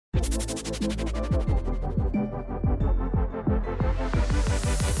Turn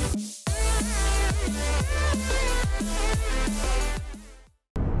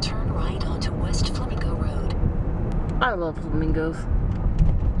right onto West Flamingo Road. I love flamingos.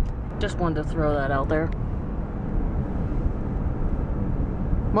 Just wanted to throw that out there.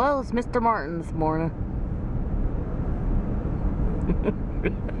 Well, it's Mr. Martin this morning.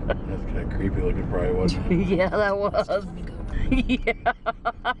 That's kind of creepy looking, probably, wasn't it? Yeah, that was. Yeah.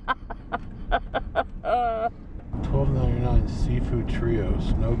 $12.99 seafood trio,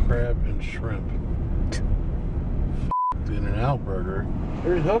 snow crab and shrimp. In-N-Out burger.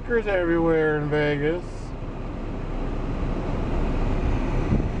 There's hookers everywhere in Vegas.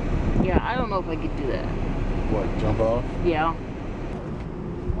 Yeah, I don't know if I could do that. What, jump off? Yeah.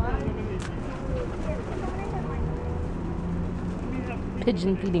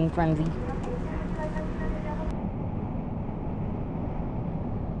 Pigeon feeding frenzy.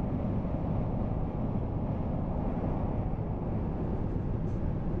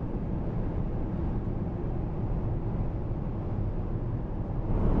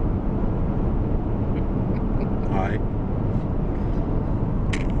 Hi.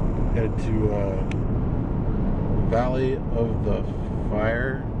 Head to Valley of the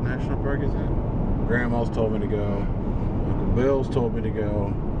Fire National Park, is it? Grandma's told me to go. Uncle Bill's told me to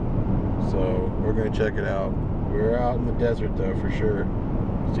go. So we're gonna check it out. We're out in the desert though, for sure.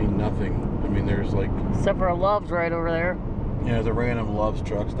 See nothing. I mean, there's like... Except for a Love's right over there. Yeah, there's a random Love's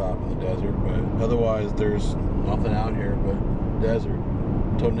truck stop in the desert, but otherwise there's nothing out here but desert.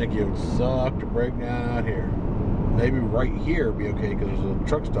 I told Nikki it would suck to break down out here. Maybe right here would be okay because there's a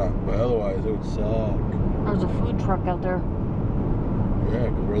truck stop, but otherwise it would suck. There's a food truck out there. Yeah,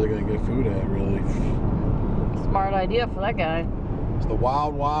 because where are they going to get food at, really? Smart idea for that guy. It's the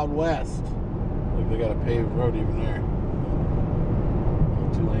wild, wild west. Look, they got a paved road even there. A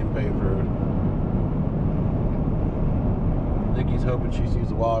 2-lane paved road. Nikki's hoping she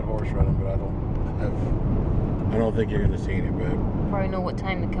sees a wild horse running, but I don't think you're going to see any, babe. Probably know what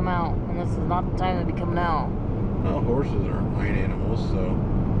time to come out, and this is not the time to be coming out. Well, horses are night animals, so...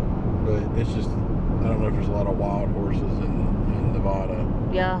 But it's just... I don't know if there's a lot of wild horses in Nevada.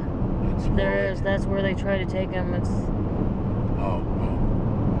 Yeah, It's there more is. like- That's where they try to take them. It's... Oh, well.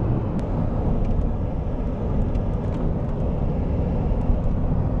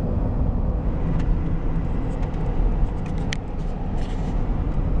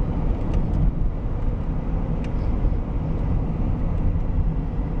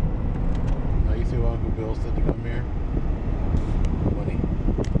 Now you see why Uncle Bill said to come here? Money.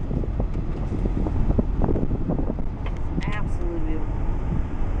 absolutely beautiful.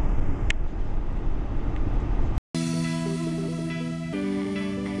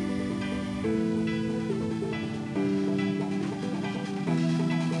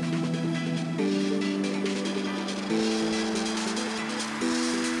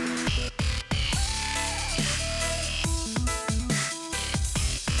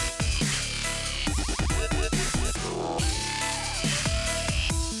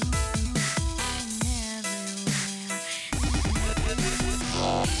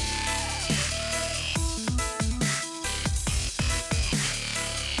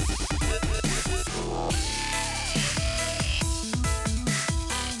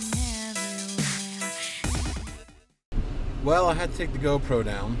 Well, I had to take the GoPro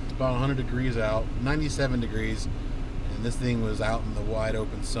down. It's about 100 degrees out, 97 degrees, and this thing was out in the wide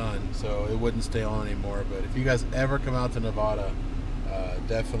open sun, so it wouldn't stay on anymore. But if you guys ever come out to Nevada,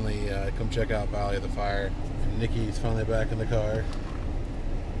 definitely come check out Valley of the Fire. And Nikki's finally back in the car.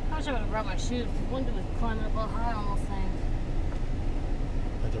 I wish I would have brought my shoes. One was climbing up high on those things.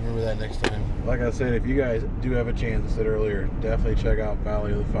 I have to remember that next time. Like I said, if you guys do have a chance, I said earlier, definitely check out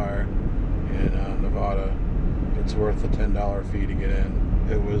Valley of the Fire in Nevada. It's worth the $10 fee to get in.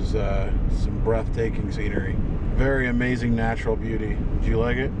 It was some breathtaking scenery. Very amazing natural beauty. Did you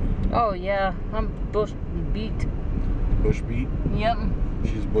like it? Oh yeah, I'm bush beat. Bush beat? Yep.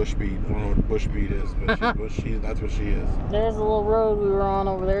 She's bush beat. I don't know what bush beat is, but that's what she is. There's a little road we were on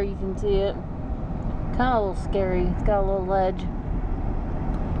over there. You can see it. Kind of a little scary. It's got a little ledge.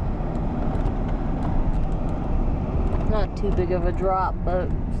 Not too big of a drop, but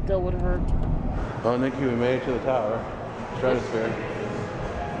still would hurt. Oh, Nikki, we made it to the tower. Stratosphere.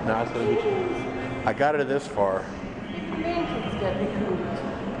 Now it's gonna be. I got it this far.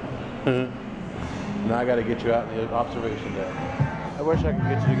 Now I got to get you out in the observation deck. I wish I could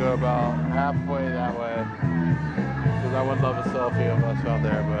get you to go about halfway that way, because I would love a selfie of us out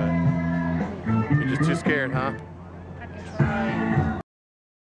there, but you're just too scared, huh? I can try.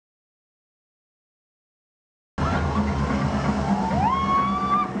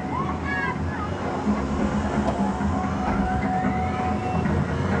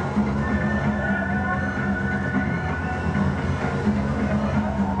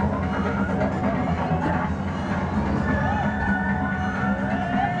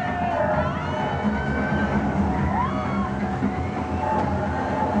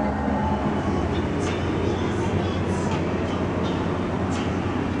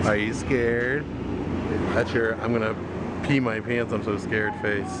 Are you scared? That's your, I'm gonna pee my pants, I'm so scared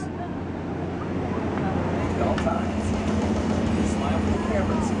face. At all times. Smile for the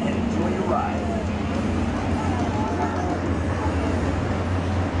cameras and enjoy your ride.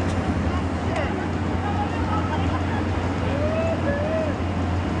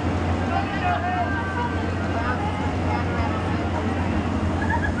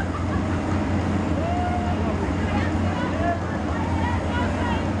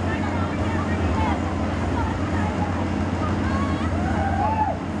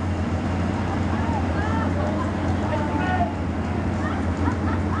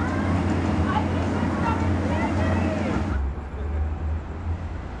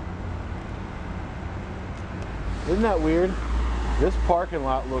 Isn't that weird? This parking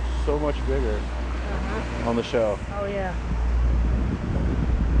lot looks so much bigger on the show. Oh yeah.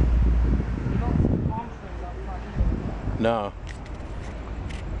 You don't see palm trees up front either. No.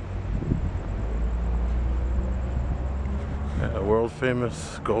 At a world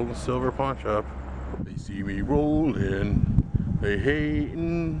famous gold and silver pawn shop. They see me rolling, they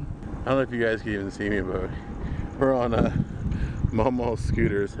hating. I don't know if you guys can even see me, but we're on Momo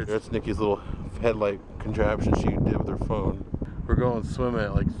scooters. That's Nikki's little headlight contraption she did with her phone. We're going swimming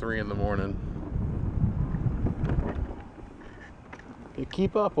at like 3 in the morning. Hey,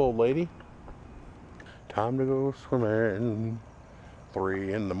 keep up, old lady. Time to go swimming.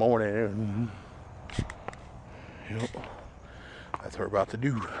 3 in the morning. Yep. That's what we're about to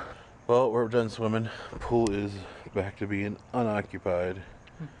do. Well, we're done swimming. Pool is back to being unoccupied.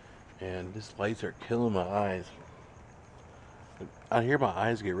 And these lights are killing my eyes. I hear my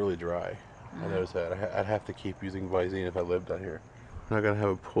eyes get really dry. I noticed that. I'd have to keep using Visine if I lived out here. I'm not gonna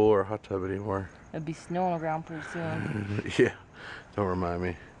have a pool or a hot tub anymore. It'd be snowing around pretty soon. Yeah, don't remind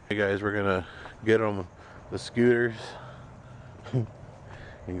me. Hey guys, we're gonna get on the scooters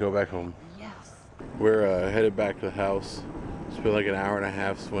and go back home. Yes. We're headed back to the house. Spent like an hour and a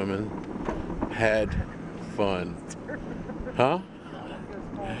half swimming. Had fun. Huh?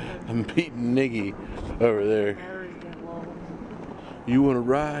 I'm beating Niggy over there. You wanna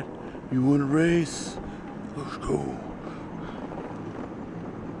ride? You wanna race? Let's go.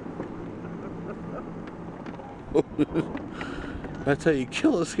 That's how you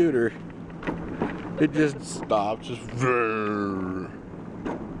kill a scooter. It just stops, just. Oh,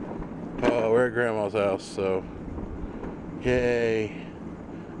 we're at Grandma's house, so yay.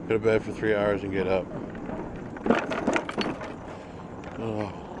 Go to bed for 3 hours and get up.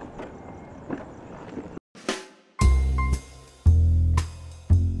 Oh.